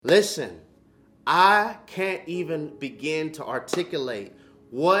Listen, I can't even begin to articulate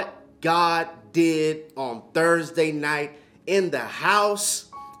what God did on Thursday night in the house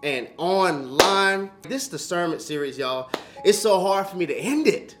and online. This discernment series, y'all, it's so hard for me to end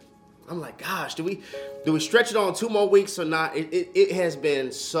it. I'm like, gosh, do we stretch it on 2 more weeks or not? It has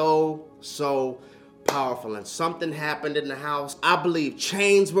been so powerful, and something happened in the house. I believe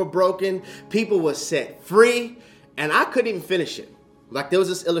chains were broken, people were set free, and I couldn't even finish it. Like, there was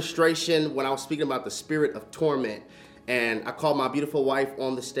this illustration when I was speaking about the spirit of torment, and I called my beautiful wife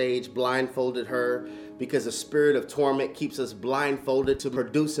on the stage, blindfolded her, because the spirit of torment keeps us blindfolded to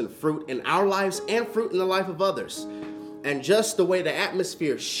producing fruit in our lives and fruit in the life of others. And just the way the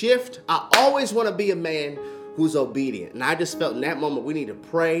atmosphere shift, I always want to be a man who's obedient. And I just felt in that moment we need to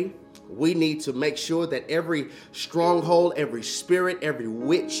pray. We need to make sure that every stronghold, every spirit, every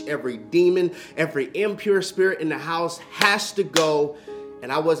witch, every demon, every impure spirit in the house has to go.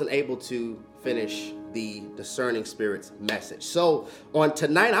 And I wasn't able to finish the discerning spirits message. So on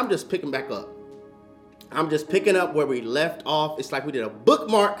tonight, I'm just picking back up. I'm just picking up where we left off. It's like we did a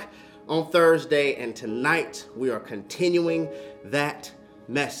bookmark on Thursday, and tonight we are continuing that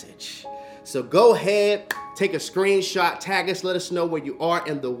message. So go ahead, take a screenshot, tag us, let us know where you are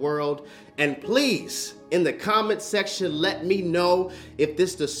in the world. And please, in the comment section, let me know if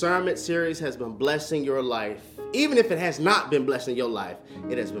this discernment series has been blessing your life. Even if it has not been blessing your life,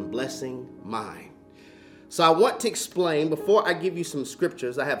 it has been blessing mine. So I want to explain, before I give you some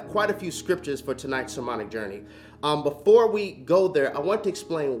scriptures, I have quite a few scriptures for tonight's sermonic journey. Before we go there, I want to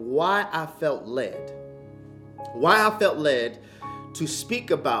explain why I felt led to speak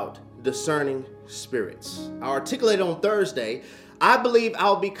about discerning spirits. I articulated on Thursday, I believe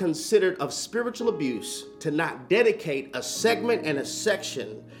I'll be considered of spiritual abuse to not dedicate a segment and a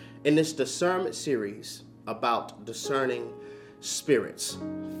section in this discernment series about discerning spirits.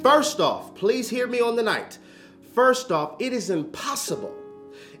 First off, please hear me on the night. First off, it is impossible.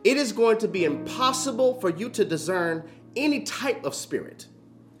 It is going to be impossible for you to discern any type of spirit.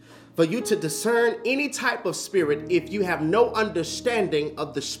 For you to discern any type of spirit if you have no understanding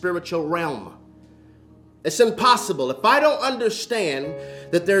of the spiritual realm. It's impossible. If I don't understand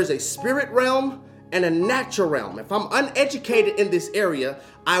that there's a spirit realm and a natural realm, if I'm uneducated in this area,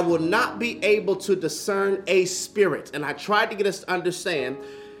 I will not be able to discern a spirit. And I tried to get us to understand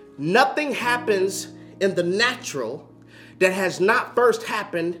nothing happens in the natural that has not first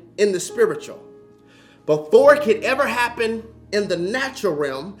happened in the spiritual. Before it could ever happen in the natural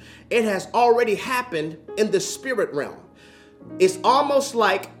realm, it has already happened in the spirit realm. It's almost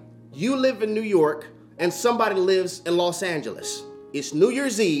like you live in New York and somebody lives in Los Angeles. It's New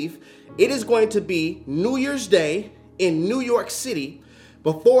Year's Eve. It is going to be New Year's Day in New York City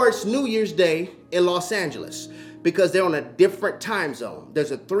before it's New Year's Day in Los Angeles, because they're on a different time zone.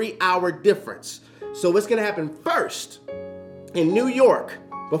 There's a 3-hour difference. So it's going to happen first in New York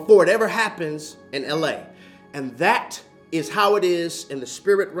before it ever happens in LA. And that is how it is in the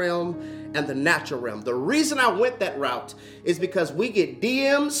spirit realm and the natural realm. The reason I went that route is because we get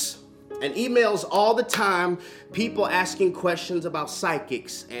DMs and emails all the time, people asking questions about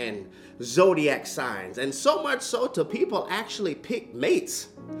psychics and zodiac signs, and so much so to people actually pick mates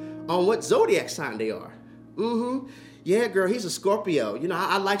on what zodiac sign they are. Yeah, girl, he's a Scorpio. You know,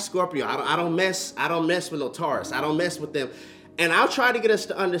 I like Scorpio. I don't mess with no Taurus. I don't mess with them. And I'll try to get us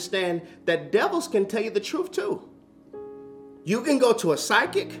to understand that devils can tell you the truth too. You can go to a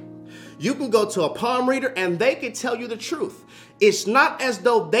psychic, you can go to a palm reader, and they can tell you the truth. It's not as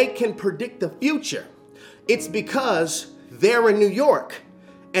though they can predict the future. It's because they're in New York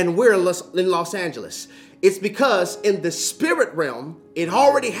and we're in Los Angeles. It's because in the spirit realm, it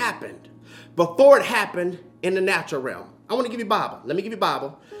already happened before it happened in the natural realm. I want to give you Bible. Let me give you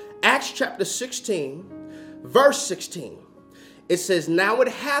Bible. Acts chapter 16, verse 16. It says, "Now it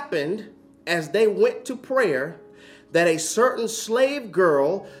happened as they went to prayer that a certain slave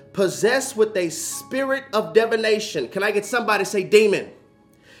girl possessed with a spirit of divination." Can I get somebody to say demon?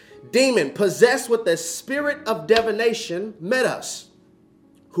 Demon, possessed with the spirit of divination, met us,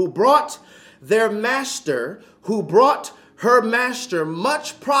 who brought her master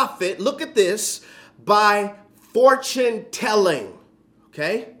much profit. Look at this, by fortune telling.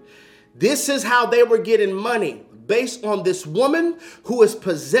 Okay? This is how they were getting money, based on this woman who is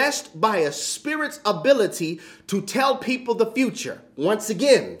possessed by a spirit's ability to tell people the future. Once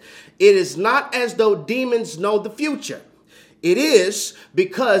again, it is not as though demons know the future. It is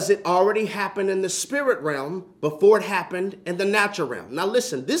because it already happened in the spirit realm before it happened in the natural realm. Now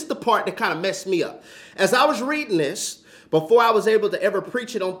listen, this is the part that kind of messed me up. As I was reading this, before I was able to ever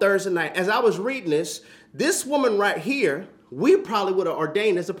preach it on Thursday night, as I was reading this woman right here we probably would have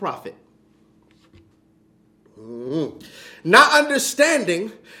ordained as a prophet. Not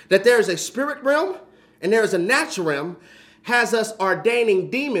understanding that there is a spirit realm and there is a natural realm has us ordaining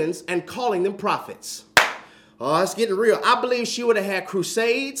demons and calling them prophets. Oh, it's getting real. I believe she would have had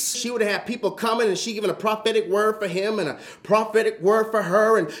crusades. She would have had people coming and she giving a prophetic word for him and a prophetic word for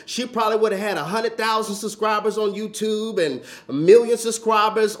her. And she probably would have had 100,000 subscribers on YouTube and 1,000,000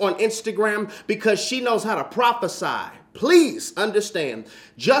 subscribers on Instagram because she knows how to prophesy. Please understand,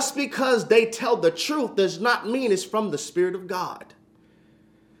 just because they tell the truth does not mean it's from the Spirit of God.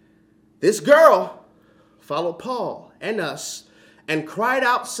 This girl followed Paul and us and cried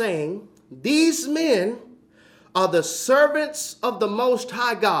out saying, "These men are the servants of the Most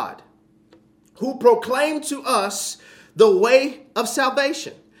High God, who proclaim to us the way of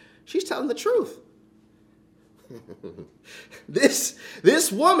salvation." She's telling the truth. This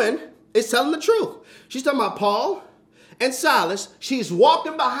woman is telling the truth. She's talking about Paul and Silas. She's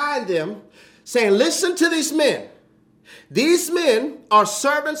walking behind them saying, "Listen to these men. These men are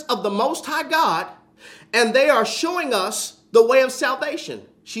servants of the Most High God, and they are showing us the way of salvation."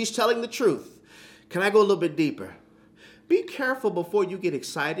 She's telling the truth. Can I go a little bit deeper? Be careful before you get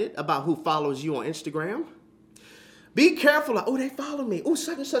excited about who follows you on Instagram. Be careful. Like, oh, they follow me. Oh,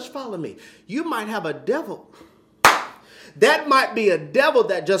 such and such follow me. You might have a devil. That might be a devil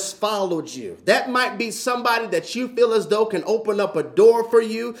that just followed you. That might be somebody that you feel as though can open up a door for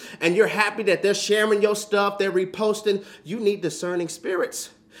you, and you're happy that they're sharing your stuff, they're reposting. You need discerning spirits.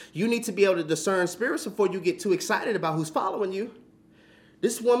 You need to be able to discern spirits before you get too excited about who's following you.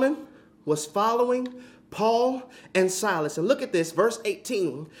 This woman was following Paul and Silas. And look at this, verse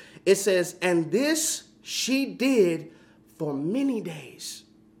 18. It says, "And this she did for many days."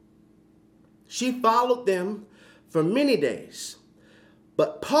 She followed them for many days.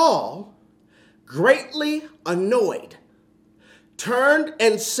 But Paul, greatly annoyed, turned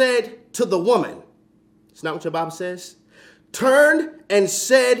and said to the woman, it's not what your Bible says, turned and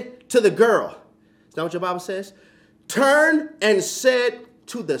said to the girl, it's not what your Bible says, turned and said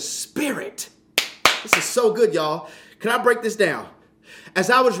to the spirit. This is so good, y'all. Can I break this down? As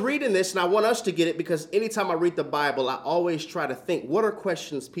I was reading this, and I want us to get it because anytime I read the Bible, I always try to think, what are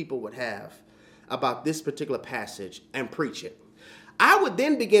questions people would have about this particular passage and preach it? I would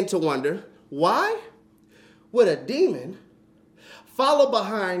then begin to wonder, why would a demon follow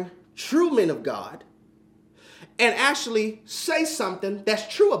behind true men of God and actually say something that's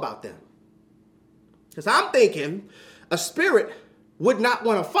true about them? Because I'm thinking a spirit would not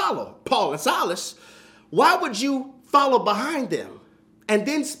want to follow Paul and Silas. Why would you follow behind them and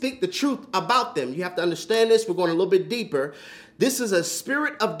then speak the truth about them? You have to understand this. We're going a little bit deeper. This is a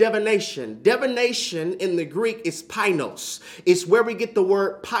spirit of divination. Divination in the Greek is painos. It's where we get the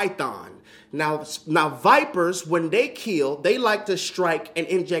word python. Now vipers, when they kill, they like to strike and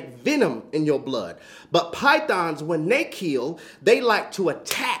inject venom in your blood. But pythons, when they kill, they like to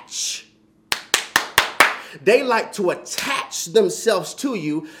attach. They like to attach themselves to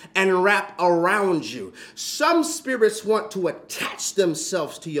you and wrap around you. Some spirits want to attach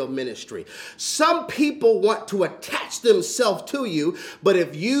themselves to your ministry. Some people want to attach themselves to you, but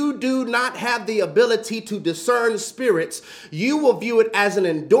if you do not have the ability to discern spirits, you will view it as an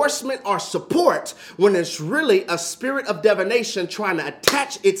endorsement or support when it's really a spirit of divination trying to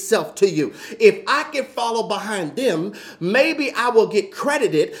attach itself to you. If I can follow behind them, maybe I will get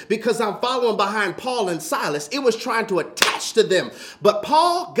credited because I'm following behind Paul and Silas. It was trying to attach to them. But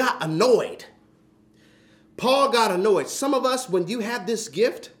Paul got annoyed. Paul got annoyed. Some of us, when you have this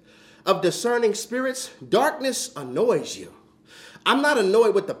gift of discerning spirits, darkness annoys you. I'm not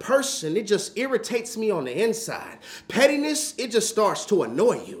annoyed with the person. It just irritates me on the inside. Pettiness, it just starts to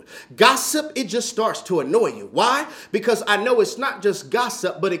annoy you. Gossip, it just starts to annoy you. Why? Because I know it's not just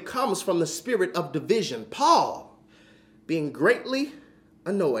gossip, but it comes from the spirit of division. Paul, being greatly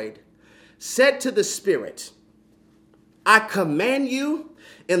annoyed, said to the spirit, "I command you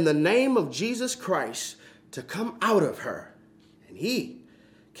in the name of Jesus Christ to come out of her." And he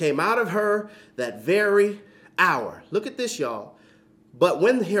came out of her that very hour. Look at this, y'all. But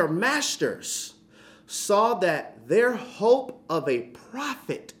when her masters saw that their hope of a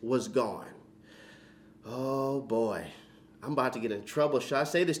prophet was gone. Oh boy, I'm about to get in trouble. Should I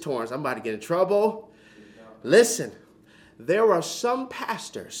say this, Torrance? I'm about to get in trouble. Listen, there are some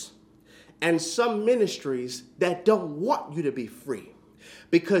pastors and some ministries that don't want you to be free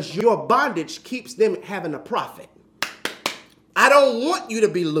because your bondage keeps them having a prophet. I don't want you to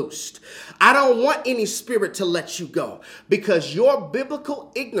be loosed. I don't want any spirit to let you go, because your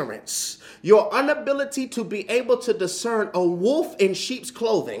biblical ignorance, your inability to be able to discern a wolf in sheep's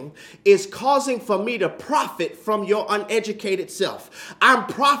clothing is causing for me to profit from your uneducated self. I'm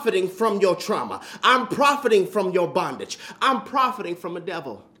profiting from your trauma. I'm profiting from your bondage. I'm profiting from a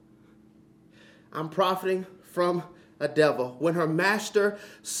devil. I'm profiting from a devil. When her master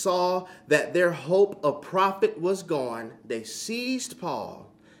saw that their hope of profit was gone, they seized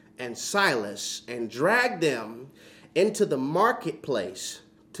Paul and Silas and dragged them into the marketplace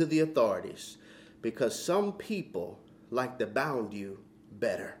to the authorities, because some people like to bound you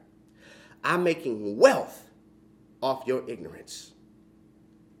better. I'm making wealth off your ignorance.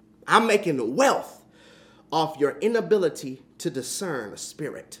 I'm making wealth off your inability to discern a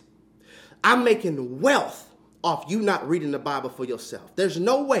spirit. I'm making wealth off you not reading the Bible for yourself. There's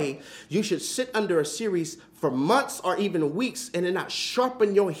no way you should sit under a series for months or even weeks and then not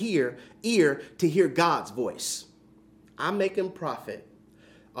sharpen your ear to hear God's voice. I'm making profit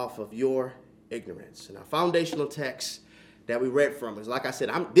off of your ignorance. And our foundational text that we read from is, like I said,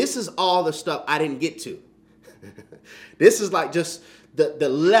 this is all the stuff I didn't get to. This is like just the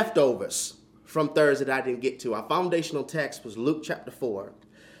leftovers from Thursday that I didn't get to. Our foundational text was Luke chapter 4,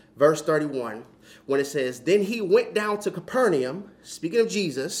 verse 31. When it says, then he went down to Capernaum, speaking of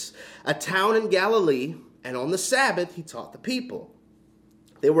Jesus, a town in Galilee, and on the Sabbath he taught the people.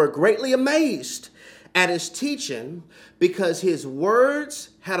 They were greatly amazed at his teaching, because his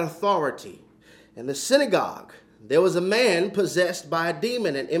words had authority. In the synagogue, there was a man possessed by a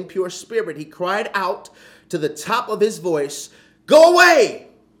demon, an impure spirit. He cried out to the top of his voice, "Go away!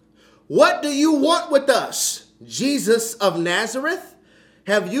 What do you want with us, Jesus of Nazareth?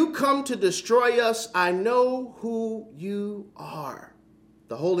 Have you come to destroy us? I know who you are,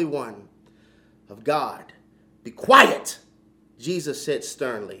 the Holy One of God." "Be quiet," Jesus said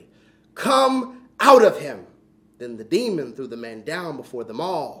sternly. "Come out of him." Then the demon threw the man down before them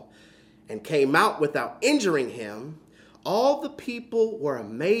all and came out without injuring him. All the people were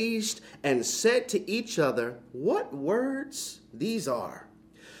amazed and said to each other, "What words these are!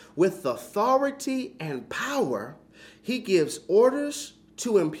 With authority and power, he gives orders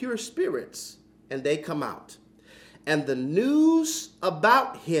to impure spirits, and they come out." And the news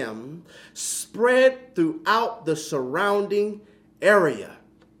about him spread throughout the surrounding area.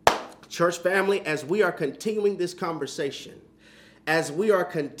 Church family, as we are continuing this conversation, as we are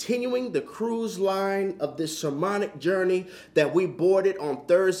continuing the cruise line of this sermonic journey that we boarded on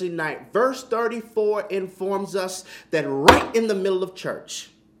Thursday night, verse 34 informs us that right in the middle of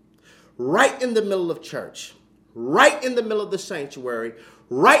church, right in the middle of church, right in the middle of the sanctuary,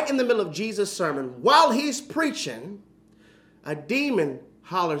 right in the middle of Jesus' sermon, while he's preaching, a demon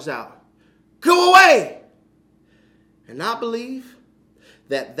hollers out, "Go away!" And I believe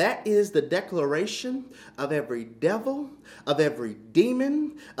that that is the declaration of every devil, of every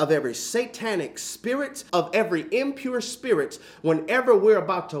demon, of every satanic spirit, of every impure spirit, whenever we're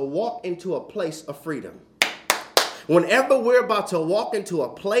about to walk into a place of freedom. Whenever we're about to walk into a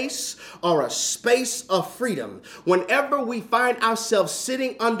place or a space of freedom, whenever we find ourselves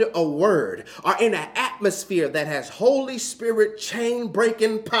sitting under a word or in an atmosphere that has Holy Spirit chain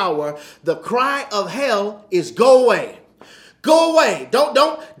breaking power, the cry of hell is, "Go away. Go away.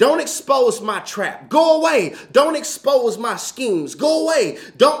 Don't expose my trap. Go away. Don't expose my schemes. Go away.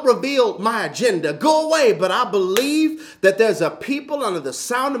 Don't reveal my agenda. Go away." But I believe that there's a people under the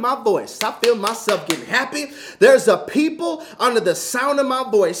sound of my voice. I feel myself getting happy. There's a people under the sound of my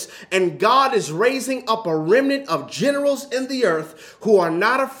voice, and God is raising up a remnant of generals in the earth who are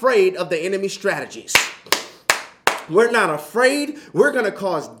not afraid of the enemy's strategies. We're not afraid. We're going to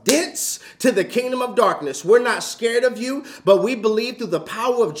cause dents to the kingdom of darkness. We're not scared of you, but we believe through the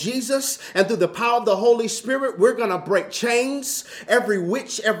power of Jesus and through the power of the Holy Spirit, we're going to break chains. Every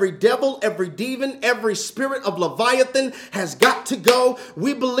witch, every devil, every demon, every spirit of Leviathan has got to go.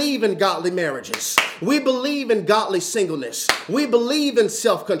 We believe in godly marriages. We believe in godly singleness. We believe in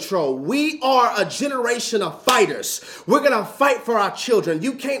self-control. We are a generation of fighters. We're going to fight for our children.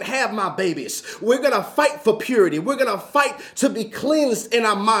 You can't have my babies. We're going to fight for purity. We're going to fight to be cleansed in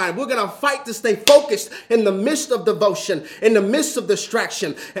our mind. We're going to fight to stay focused in the midst of devotion, in the midst of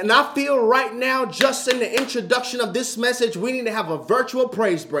distraction. And I feel right now, just in the introduction of this message, we need to have a virtual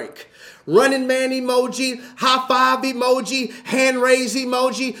praise break. Running man emoji, high five emoji, hand raise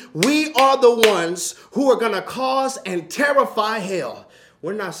emoji. We are the ones who are going to cause and terrify hell.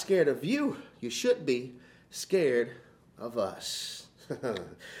 We're not scared of you. You should be scared of us.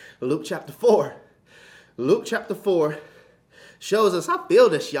 Luke chapter 4. Luke chapter 4 shows us, I feel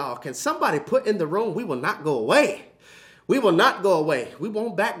this, y'all. Can somebody put in the room, we will not go away. We will not go away. We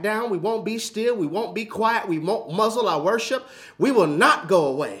won't back down. We won't be still. We won't be quiet. We won't muzzle our worship. We will not go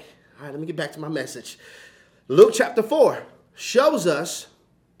away. All right, let me get back to my message. Luke chapter 4 shows us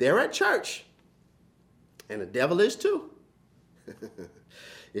they're at church. And the devil is too.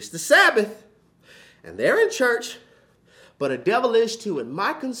 It's the Sabbath. And they're in church. But the devil is too. And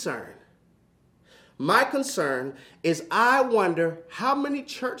my concern is I wonder how many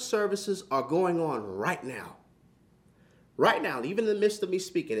church services are going on right now. Right now, even in the midst of me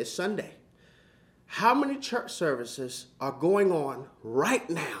speaking, it's Sunday. How many church services are going on right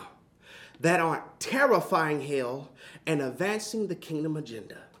now that aren't terrifying hell and advancing the kingdom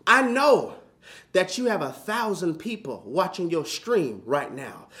agenda? I know that you have 1,000 people watching your stream right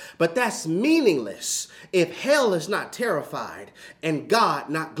now, but that's meaningless if hell is not terrified and God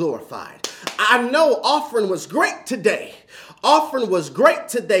not glorified. I know offering was great today. Offering was great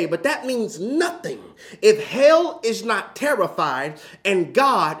today, but that means nothing if hell is not terrified and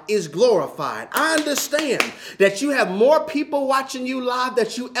God is glorified. I understand that you have more people watching you live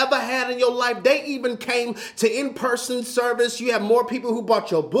that you ever had in your life. They even came to in-person service. You have more people who bought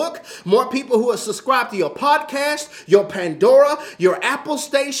your book, more people who are subscribed to your podcast, your Pandora, your Apple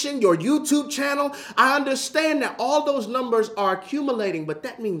station, your YouTube channel. I understand that all those numbers are accumulating, but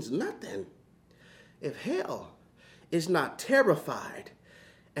that means nothing if hell is not terrified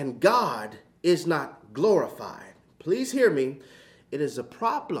and God is not glorified. Please hear me. It is a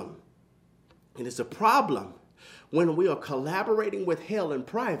problem. It is a problem when we are collaborating with hell in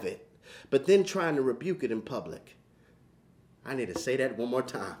private, but then trying to rebuke it in public. I need to say that one more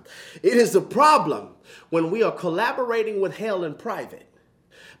time. It is a problem when we are collaborating with hell in private,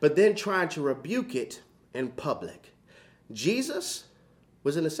 but then trying to rebuke it in public. Jesus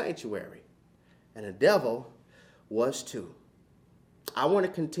was in the sanctuary, and the devil was too. I want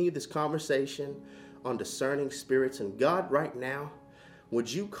to continue this conversation on discerning spirits. And God, right now, would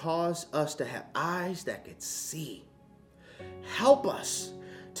you cause us to have eyes that could see? Help us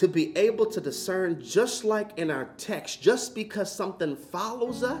to be able to discern, just like in our text, just because something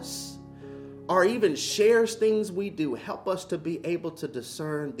follows us or even shares things we do, help us to be able to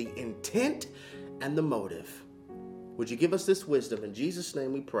discern the intent and the motive. Would you give us this wisdom? In Jesus'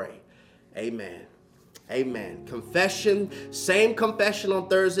 name we pray. Amen. Amen. Confession, same confession on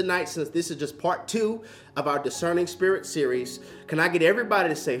Thursday night, since this is just part 2 of our Discerning Spirit series. Can I get everybody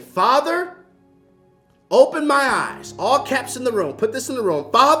to say, Father, open my eyes. All caps in the room. Put this in the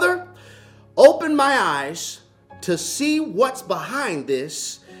room. Father, open my eyes to see what's behind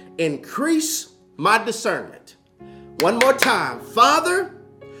this. Increase my discernment. One more time. Father,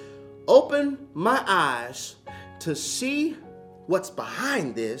 open my eyes to see what's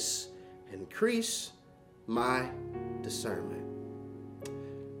behind this. Increase my discernment.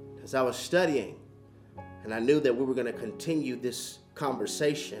 As I was studying, and I knew that we were going to continue this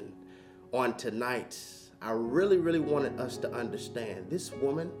conversation on tonight, I really wanted us to understand this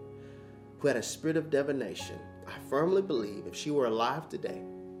woman who had a spirit of divination. I firmly believe if she were alive today,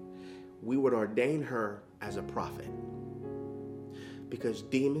 we would ordain her as a prophet, because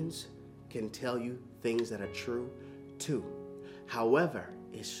demons can tell you things that are true too. However,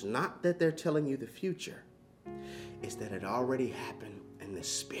 it's not that they're telling you the future. It's that it already happened in the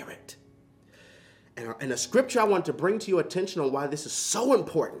spirit. And a scripture I want to bring to your attention on why this is so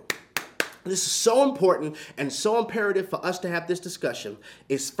important. This is so important and so imperative for us to have this discussion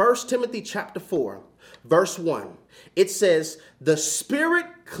is 1 Timothy chapter 4, verse 1. It says, the Spirit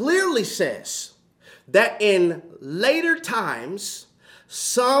clearly says that in later times,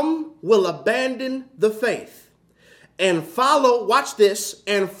 some will abandon the faith and follow, watch this,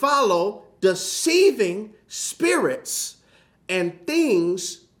 and follow deceiving spirits and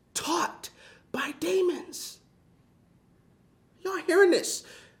things taught by demons. Y'all hearing this?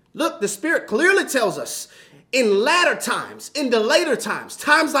 Look, the Spirit clearly tells us in latter times, in the later times,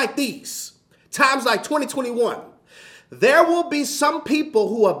 times like these, times like 2021, there will be some people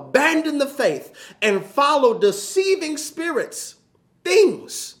who abandon the faith and follow deceiving spirits,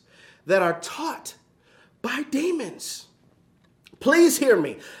 things that are taught by demons. Please hear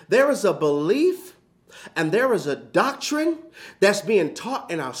me. There is a belief and there is a doctrine that's being taught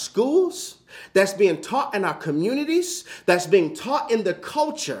in our schools, that's being taught in our communities, that's being taught in the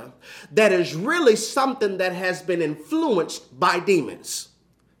culture that is really something that has been influenced by demons.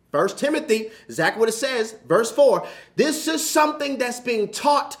 1 Timothy, exactly what it says, verse 4, this is something that's being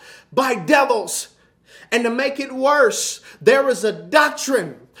taught by devils. And to make it worse, there is a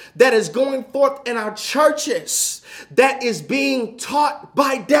doctrine that is going forth in our churches that is being taught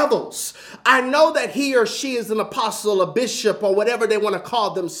by devils. I know that he or she is an apostle, a bishop, or whatever they want to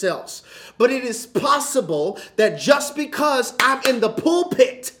call themselves. But it is possible that just because I'm in the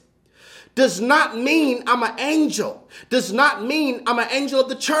pulpit does not mean I'm an angel. Does not mean I'm an angel of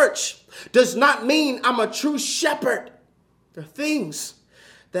the church. Does not mean I'm a true shepherd. There are things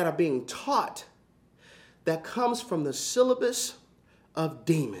that are being taught that comes from the syllabus of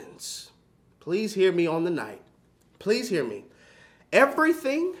demons. Please hear me on the night. Please hear me.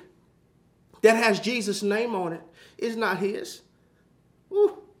 Everything that has Jesus' name on it is not his.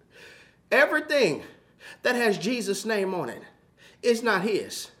 Woo. Everything that has Jesus' name on it is not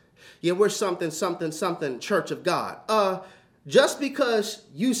his. Yeah, we're something, Church of God. Just because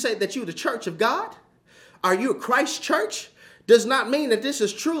you say that you're the Church of God, are you a Christ church, does not mean that this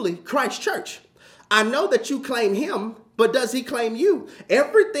is truly Christ church. I know that you claim him, but does he claim you?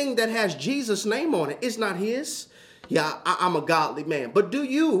 Everything that has Jesus' name on it is not his. Yeah, I'm a godly man. But do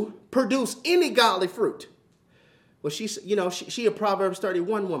you produce any godly fruit? Well, she a Proverbs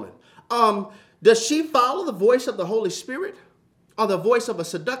 31 woman. Does she follow the voice of the Holy Spirit or the voice of a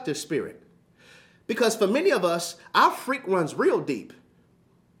seductive spirit? Because for many of us, our freak runs real deep.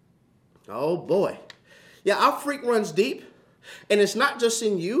 Oh boy. Yeah, our freak runs deep. And it's not just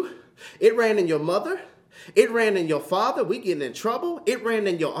in you. It ran in your mother. It ran in your father. We getting in trouble. It ran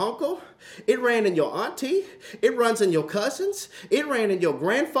in your uncle. It ran in your auntie. It runs in your cousins. It ran in your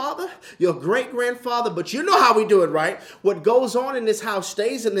grandfather, your great-grandfather. But you know how we do it, right? What goes on in this house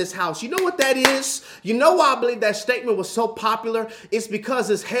stays in this house. You know what that is? You know why I believe that statement was so popular? It's because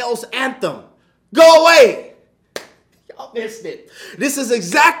it's hell's anthem. Go away. Y'all missed it. This is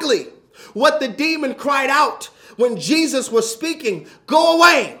exactly what the demon cried out when Jesus was speaking. Go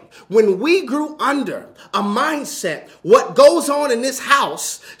away. When we grew under a mindset, what goes on in this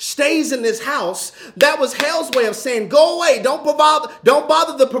house stays in this house. That was hell's way of saying, go away. Don't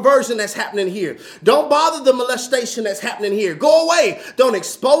bother the perversion that's happening here. Don't bother the molestation that's happening here. Go away. Don't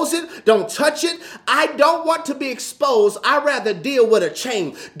expose it. Don't touch it. I don't want to be exposed. I'd rather deal with a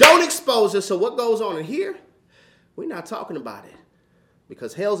chain. Don't expose it. So what goes on in here? We're not talking about it,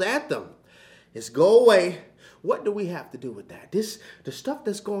 because hell's anthem is go away. What do we have to do with that? The stuff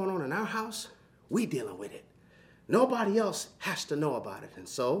that's going on in our house, we dealing with it. Nobody else has to know about it. And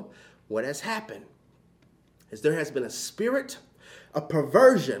so what has happened is there has been a spirit of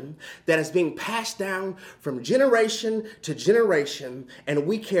perversion that is being passed down from generation to generation, and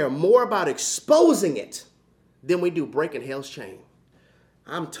we care more about exposing it than we do breaking hell's chain.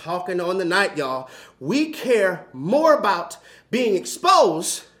 I'm talking on the night, y'all. We care more about being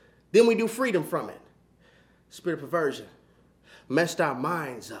exposed than we do freedom from it. Spirit of perversion messed our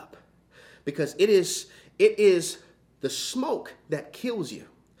minds up, because it is the smoke that kills you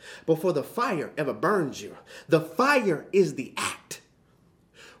before the fire ever burns you. The fire is the act.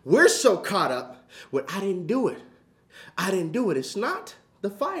 We're so caught up with I didn't do it. It's not the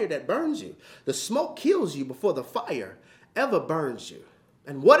fire that burns you. The smoke kills you before the fire ever burns you.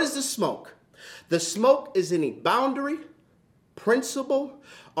 And what is the smoke? The smoke is any boundary, principle,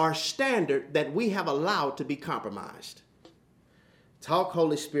 or standard that we have allowed to be compromised. Talk,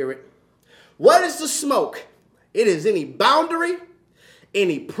 Holy Spirit. What is the smoke? It is any boundary,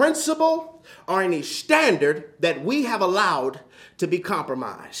 any principle, or any standard that we have allowed to be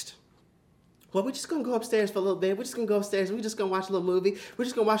compromised. Well, we're just going to go upstairs for a little bit. We're just going to go upstairs and we're just going to watch a little movie.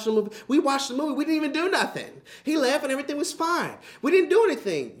 We watched the movie. We didn't even do nothing. He left and everything was fine. We didn't do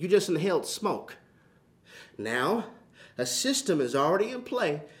anything. You just inhaled smoke. Now, a system is already in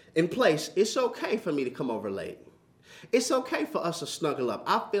place. It's okay for me to come over late. It's okay for us to snuggle up.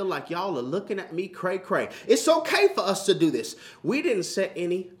 I feel like y'all are looking at me cray. It's okay for us to do this. We didn't set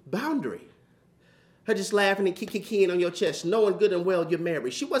any boundary. Her just laughing and kicking on your chest, knowing good and well you're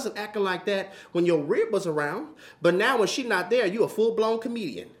married. She wasn't acting like that when your rib was around, but now when she's not there, you a full-blown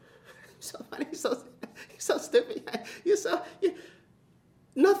comedian. So funny, so stupid.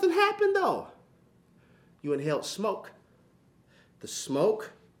 Nothing happened though. You inhaled smoke. The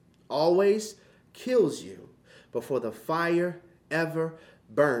smoke always kills you before the fire ever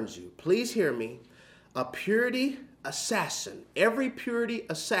burns you. Please hear me. A purity assassin, every purity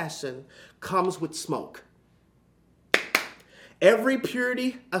assassin comes with smoke. Every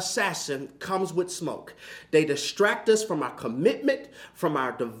purity assassin comes with smoke. They distract us from our commitment, from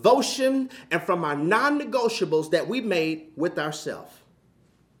our devotion, and from our non-negotiables that we made with ourselves.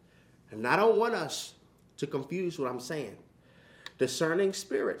 And I don't want us to confuse what I'm saying. Discerning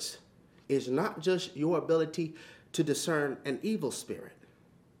spirits is not just your ability to discern an evil spirit.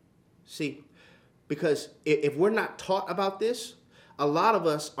 See, Because if we're not taught about this, a lot of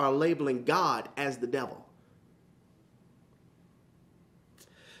us are labeling God as the devil.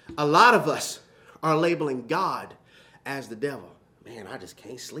 A lot of us are labeling God as the devil. Man, I just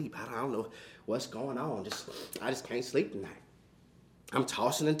can't sleep. I don't know what's going on. I just can't sleep tonight. I'm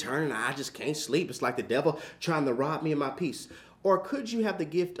tossing and turning. I just can't sleep. It's like the devil trying to rob me of my peace. Or could you have the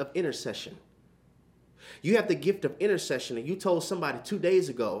gift of intercession? You have the gift of intercession, and you told somebody 2 days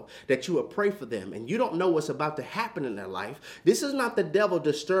ago that you would pray for them, and you don't know what's about to happen in their life. This is not the devil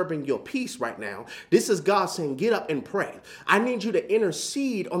disturbing your peace right now. This is God saying, get up and pray. I need you to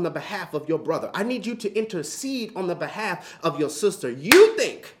intercede on the behalf of your brother. I need you to intercede on the behalf of your sister. You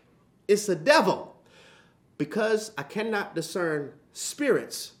think it's the devil. Because I cannot discern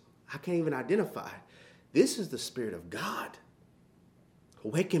spirits, I can't even identify. This is the Spirit of God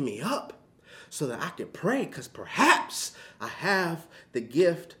waking me up so that I can pray, because perhaps I have the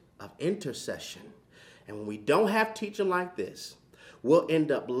gift of intercession. And when we don't have teaching like this, we'll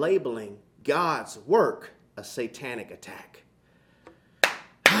end up labeling God's work a satanic attack.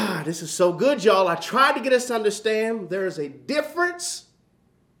 This is so good, y'all. I tried to get us to understand there is a difference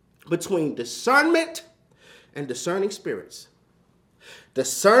between discernment and discerning spirits.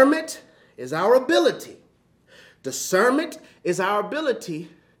 Discernment is our ability. Discernment is our ability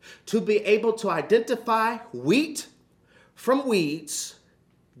to be able to identify wheat from weeds,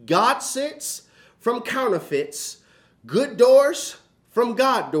 God sense from counterfeits, good doors from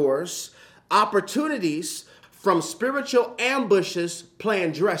God doors, opportunities from spiritual ambushes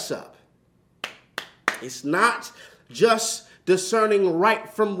playing dress up. It's not just discerning right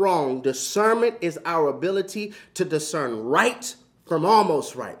from wrong. Discernment is our ability to discern right from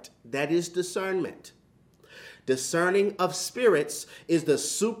almost right. That is discernment. Discerning of spirits is the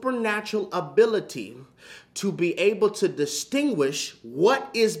supernatural ability to be able to distinguish what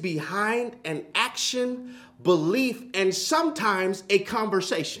is behind an action, belief, and sometimes a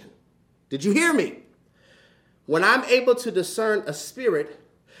conversation. Did you hear me? When I'm able to discern a spirit,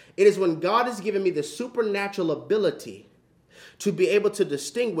 it is when God has given me the supernatural ability to be able to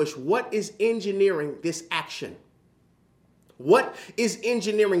distinguish what is engineering this action. What is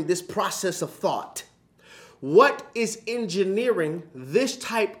engineering this process of thought? What is engineering this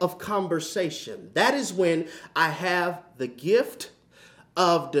type of conversation? That is when I have the gift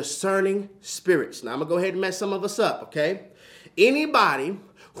of discerning spirits. Now, I'm going to go ahead and mess some of us up, okay? Anybody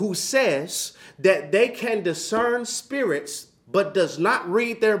who says that they can discern spirits but does not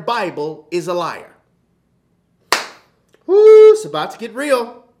read their Bible is a liar. Woo, it's about to get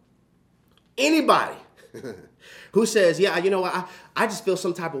real. Anybody who says, yeah, you know what, I just feel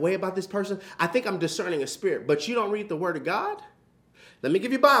some type of way about this person. I think I'm discerning a spirit, but you don't read the word of God? Let me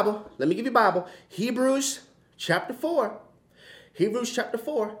give you Bible. Hebrews chapter 4. Hebrews chapter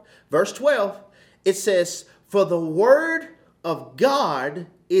 4, verse 12. It says, for the word of God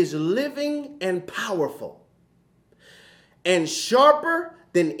is living and powerful and sharper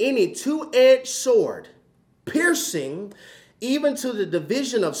than any two-edged sword, piercing even to the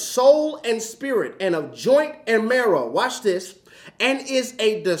division of soul and spirit and of joint and marrow. Watch this. And is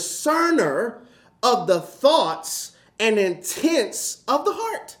a discerner of the thoughts and intents of the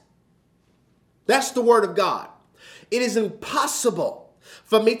heart. That's the word of God. It is impossible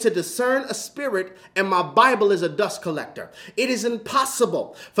for me to discern a spirit and my Bible is a dust collector. It is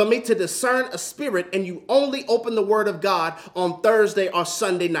impossible for me to discern a spirit and you only open the word of God on Thursday or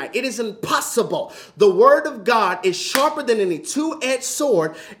Sunday night. It is impossible. The word of God is sharper than any two-edged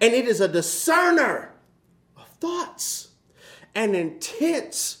sword, and it is a discerner of thoughts and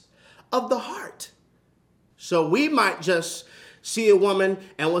intents of the heart. So we might just see a woman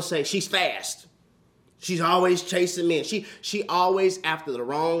and we'll say, she's fast. She's always chasing men. She always after the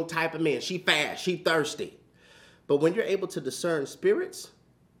wrong type of men. She fast. She thirsty. But when you're able to discern spirits,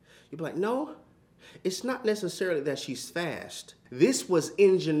 you'll be like, no, it's not necessarily that she's fast. This was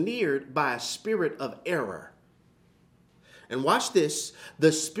engineered by a spirit of error. And watch this.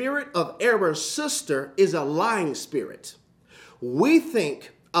 The spirit of error's sister is a lying spirit. We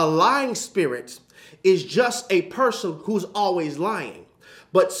think a lying spirit is just a person who's always lying.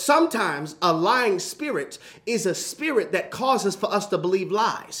 But sometimes a lying spirit is a spirit that causes for us to believe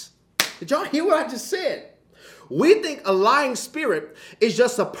lies. Did y'all hear what I just said? We think a lying spirit is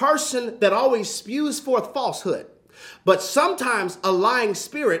just a person that always spews forth falsehood. But sometimes a lying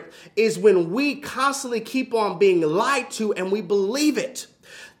spirit is when we constantly keep on being lied to and we believe it.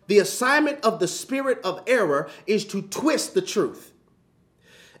 The assignment of the spirit of error is to twist the truth.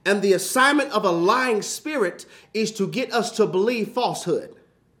 And the assignment of a lying spirit is to get us to believe falsehood.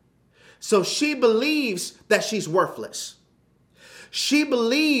 So she believes that she's worthless. She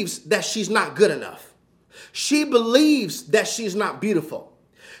believes that she's not good enough. She believes that she's not beautiful.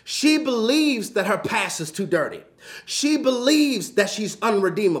 She believes that her past is too dirty. She believes that she's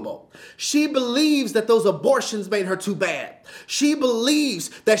unredeemable. She believes that those abortions made her too bad. She believes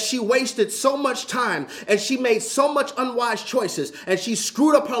that she wasted so much time and she made so much unwise choices and she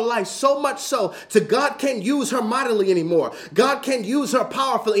screwed up her life so much so to God can't use her mightily anymore. God can't use her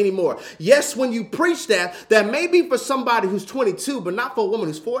powerfully anymore. Yes, when you preach that may be for somebody who's 22, but not for a woman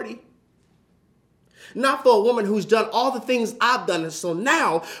who's 40. Not for a woman who's done all the things I've done. And so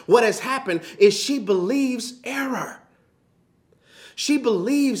now what has happened is she believes error. She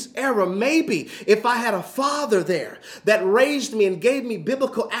believes error. Maybe if I had a father there that raised me and gave me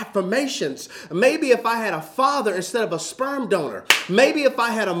biblical affirmations, maybe if I had a father instead of a sperm donor, maybe if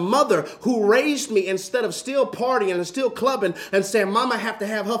I had a mother who raised me instead of still partying and still clubbing and saying, Mama have to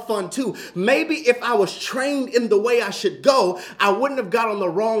have her fun too. Maybe if I was trained in the way I should go, I wouldn't have got on the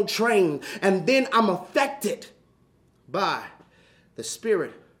wrong train. And then I'm affected by the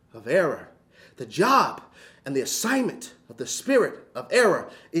spirit of error. The job and the assignment of the spirit of error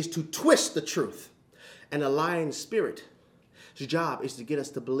is to twist the truth. And a lying spirit's job is to get us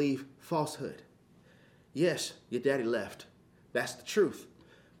to believe falsehood. Yes, your daddy left. That's the truth.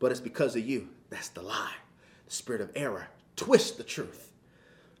 But it's because of you. That's the lie. The spirit of error twists the truth.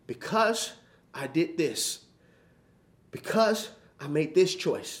 Because I did this. Because I made this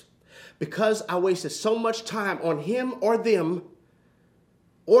choice. Because I wasted so much time on him or them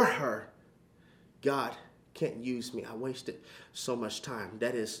or her, God can't use me. I wasted so much time.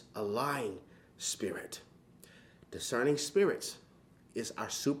 That is a lying spirit. Discerning spirits is our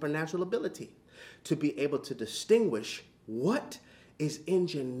supernatural ability to be able to distinguish what is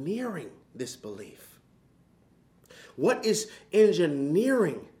engineering this belief. What is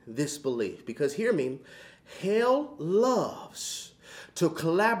engineering this belief? Because hear me, hell loves to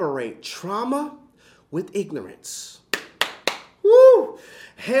collaborate trauma with ignorance. Woo!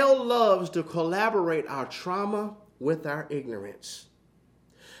 Hell loves to collaborate our trauma with our ignorance.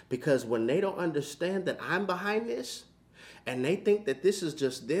 Because when they don't understand that I'm behind this, and they think that this is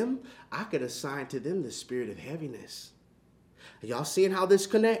just them, I could assign to them the spirit of heaviness. Are y'all seeing how this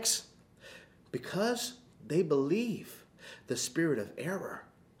connects? Because they believe the spirit of error.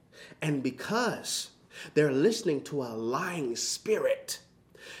 And because they're listening to a lying spirit,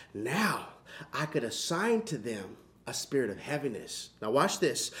 now I could assign to them a spirit of heaviness. Now watch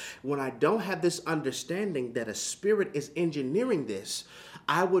this. When I don't have this understanding that a spirit is engineering this,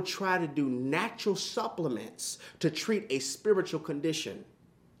 I would try to do natural supplements to treat a spiritual condition.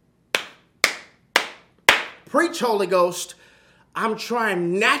 Preach, Holy Ghost. I'm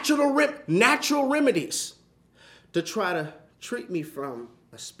trying natural remedies to try to treat me from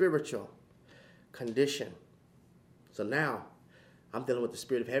a spiritual condition. So now I'm dealing with the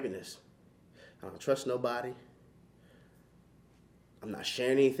spirit of heaviness. I don't trust nobody. I'm not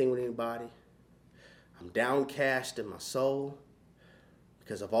sharing anything with anybody. I'm downcast in my soul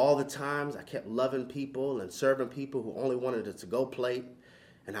because of all the times I kept loving people and serving people who only wanted a to-go plate.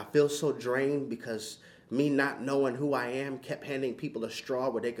 And I feel so drained because me not knowing who I am kept handing people a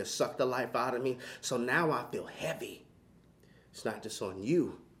straw where they could suck the life out of me. So now I feel heavy. It's not just on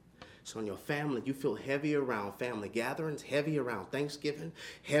you. It's on your family. You feel heavy around family gatherings, heavy around Thanksgiving,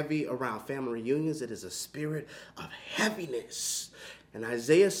 heavy around family reunions. It is a spirit of heaviness. In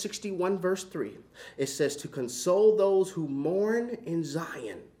Isaiah 61 verse 3, it says to console those who mourn in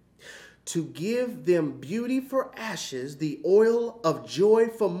Zion, to give them beauty for ashes, the oil of joy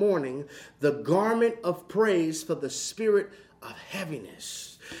for mourning, the garment of praise for the spirit of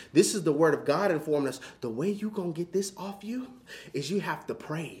heaviness. This is the word of God informing us. The way you're going to get this off you is you have to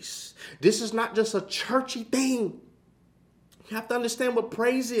praise. This is not just a churchy thing. You have to understand what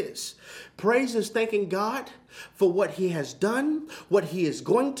praise is. Praise is thanking God for what he has done, what he is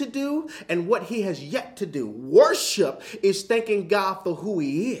going to do, and what he has yet to do. Worship is thanking God for who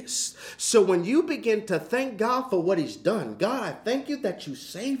he is. So when you begin to thank God for what he's done, God, I thank you that you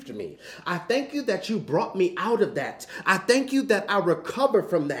saved me. I thank you that you brought me out of that. I thank you that I recovered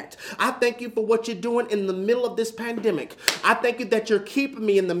from that. I thank you for what you're doing in the middle of this pandemic. I thank you that you're keeping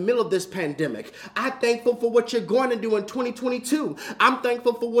me in the middle of this pandemic. I'm thankful for what you're going to do in 2022. I'm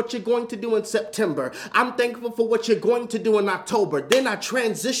thankful for what you're going to do in September. I'm thankful for what you're going to do in October. Then I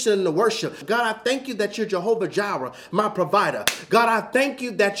transition into worship. God, I thank you that you're Jehovah Jireh, my provider. God, I thank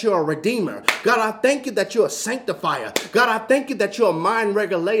you that you're a redeemer. God, I thank you that you're a sanctifier. God, I thank you that you're a mind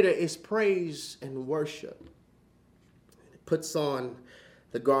regulator. It's praise and worship. It puts on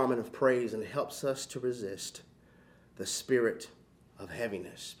the garment of praise and helps us to resist the spirit of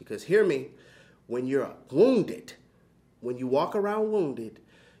heaviness. Because hear me, when you're wounded, When you walk around wounded,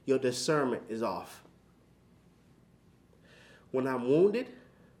 your discernment is off. When I'm wounded,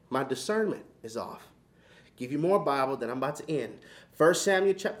 my discernment is off. Give you more Bible that I'm about to end. 1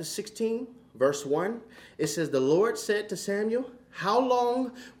 Samuel chapter 16, verse 1. It says, the Lord said to Samuel, how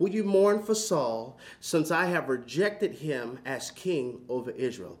long will you mourn for Saul, since I have rejected him as king over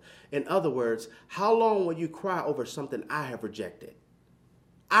Israel? In other words, how long will you cry over something I have rejected?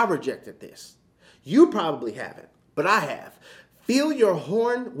 I rejected this. You probably haven't, but I have. Fill your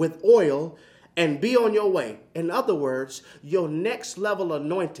horn with oil and be on your way. In other words, your next level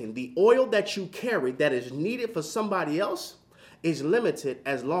anointing, the oil that you carry that is needed for somebody else, is limited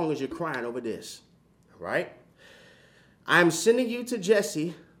as long as you're crying over this. All right? I am sending you to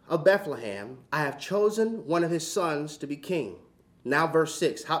Jesse of Bethlehem. I have chosen one of his sons to be king. Now verse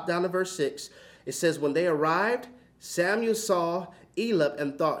 6. Hop down to verse 6. It says, when they arrived, Samuel saw Eliab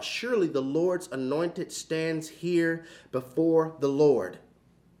and thought, surely the Lord's anointed stands here before the Lord.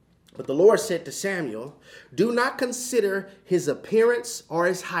 But the Lord said to Samuel, do not consider his appearance or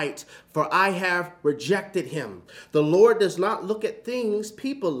his height, for I have rejected him. The Lord does not look at things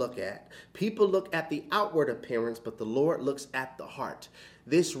people look at. People look at the outward appearance, but the Lord looks at the heart.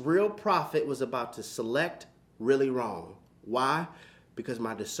 This real prophet was about to select really wrong. Why? Because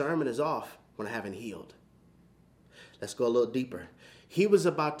my discernment is off when I haven't healed. Let's go a little deeper. He was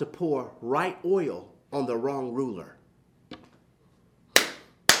about to pour right oil on the wrong ruler.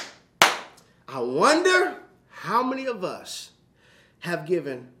 I wonder how many of us have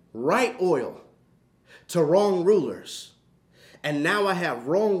given right oil to wrong rulers, and now I have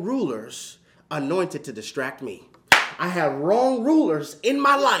wrong rulers anointed to distract me. I have wrong rulers in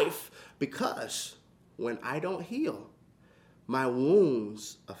my life because when I don't heal, my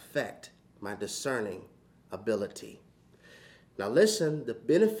wounds affect my discerning ability. Now listen, the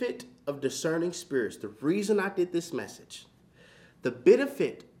benefit of discerning spirits, the reason I did this message, the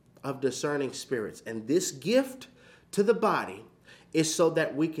benefit of discerning spirits and this gift to the body is so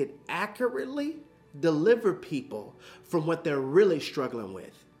that we could accurately deliver people from what they're really struggling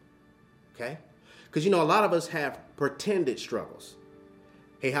with. Okay? Because, a lot of us have pretended struggles.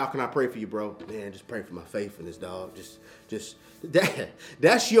 Hey, how can I pray for you, bro? Man, just pray for my faithfulness, dog.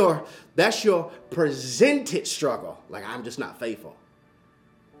 That's your presented struggle. Like, I'm just not faithful.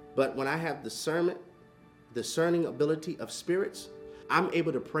 But when I have discerning ability of spirits, I'm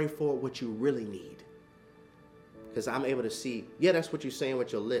able to pray for what you really need. Because I'm able to see, yeah, that's what you're saying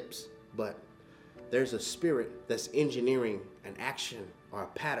with your lips, but there's a spirit that's engineering an action or a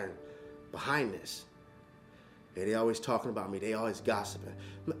pattern behind this. Yeah, they always talking about me. They always gossiping.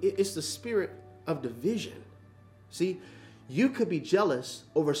 It's the spirit of division. See, you could be jealous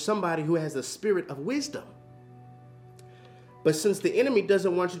over somebody who has the spirit of wisdom. But since the enemy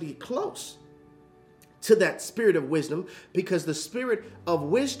doesn't want you to get close to that spirit of wisdom, because the spirit of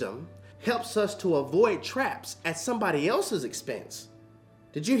wisdom helps us to avoid traps at somebody else's expense.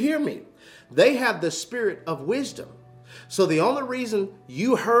 Did you hear me? They have the spirit of wisdom. So the only reason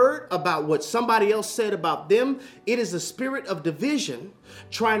you heard about what somebody else said about them, it is the spirit of division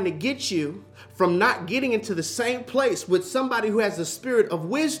trying to get you from not getting into the same place with somebody who has the spirit of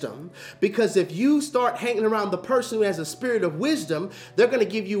wisdom. Because if you start hanging around the person who has a spirit of wisdom, they're going to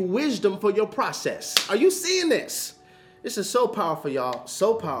give you wisdom for your process. Are you seeing this? This is so powerful, y'all.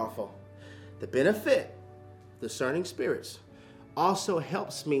 So powerful. The benefit, discerning spirits, also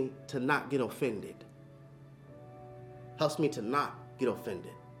helps me to not get offended. Helps me to not get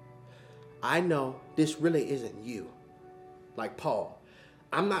offended. I know this really isn't you. Like Paul,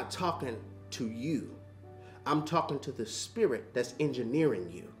 I'm not talking to you. I'm talking to the spirit that's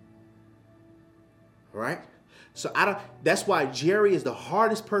engineering you. All right? So that's why Jerry is the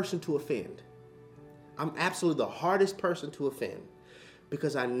hardest person to offend. I'm absolutely the hardest person to offend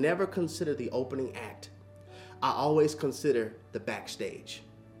because I never consider the opening act. I always consider the backstage.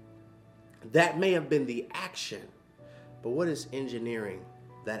 That may have been the action, but what is engineering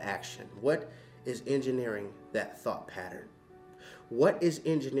that action? What is engineering that thought pattern? What is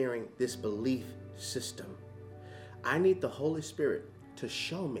engineering this belief system? I need the Holy Spirit to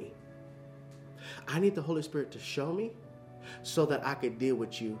show me. I need the Holy Spirit to show me so that I could deal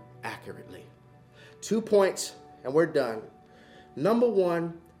with you accurately. 2 points and we're done. Number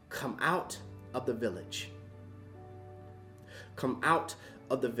 1, come out of the village. Come out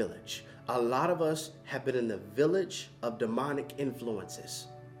of the village. A lot of us have been in the village of demonic influences.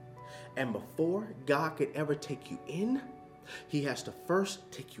 And before God could ever take you in, he has to first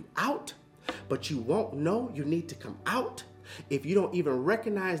take you out. But you won't know you need to come out if you don't even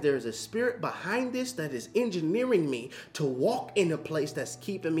recognize there is a spirit behind this that is engineering me to walk in a place that's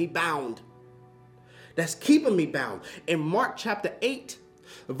keeping me bound. that's keeping me bound. In Mark chapter 8,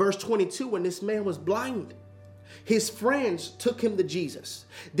 verse 22, when this man was blind, his friends took him to Jesus.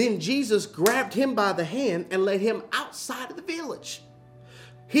 Then Jesus grabbed him by the hand and led him outside of the village.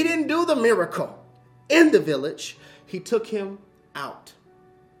 He didn't do the miracle in the village. He took him out.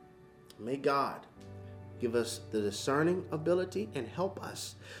 May God give us the discerning ability and help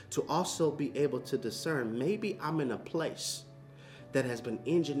us to also be able to discern. Maybe I'm in a place that has been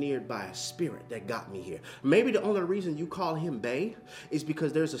engineered by a spirit that got me here. Maybe the only reason you call him Bay is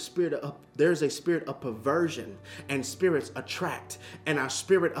because there's a spirit of perversion, and spirits attract, and our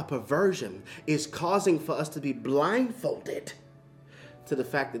spirit of perversion is causing for us to be blindfolded to the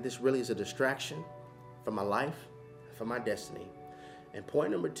fact that this really is a distraction for my life, for my destiny. And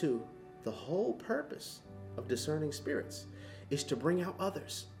point number 2, the whole purpose of discerning spirits is to bring out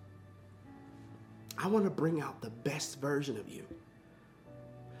others. I want to bring out the best version of you.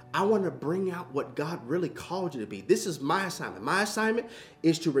 I want to bring out what God really called you to be. This is my assignment. My assignment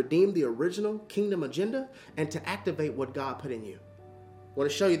is to redeem the original kingdom agenda and to activate what God put in you. I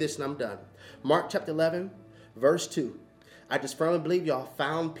want to show you this and I'm done. Mark chapter 11, verse 2. I just firmly believe y'all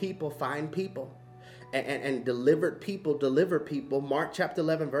found people, find people. And delivered people, deliver people. Mark chapter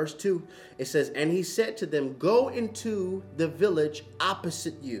 11, verse 2. It says, and he said to them, go into the village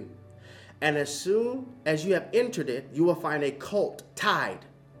opposite you. And as soon as you have entered it, you will find a colt tied,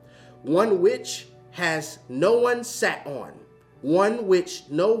 one which has no one sat on, one which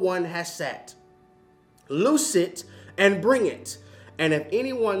no one has sat. Loose it and bring it. And if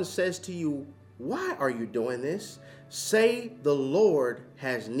anyone says to you, why are you doing this? Say, the Lord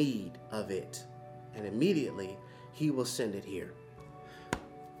has need of it. And immediately he will send it here.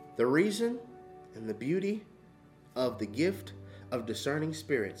 The reason and the beauty of the gift of discerning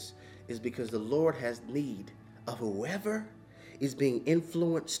spirits is because the Lord has need of whoever is being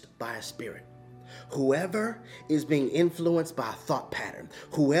influenced by a spirit, whoever is being influenced by a thought pattern,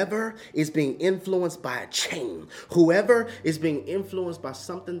 whoever is being influenced by a chain, whoever is being influenced by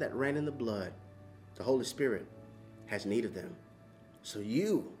something that ran in the blood. The Holy Spirit has need of them. So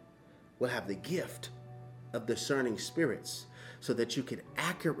you will have the gift of discerning spirits so that you can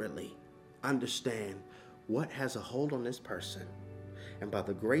accurately understand what has a hold on this person. And by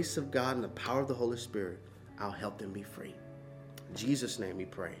the grace of God and the power of the Holy Spirit, I'll help them be free. In Jesus' name we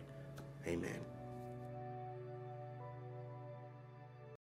pray. Amen.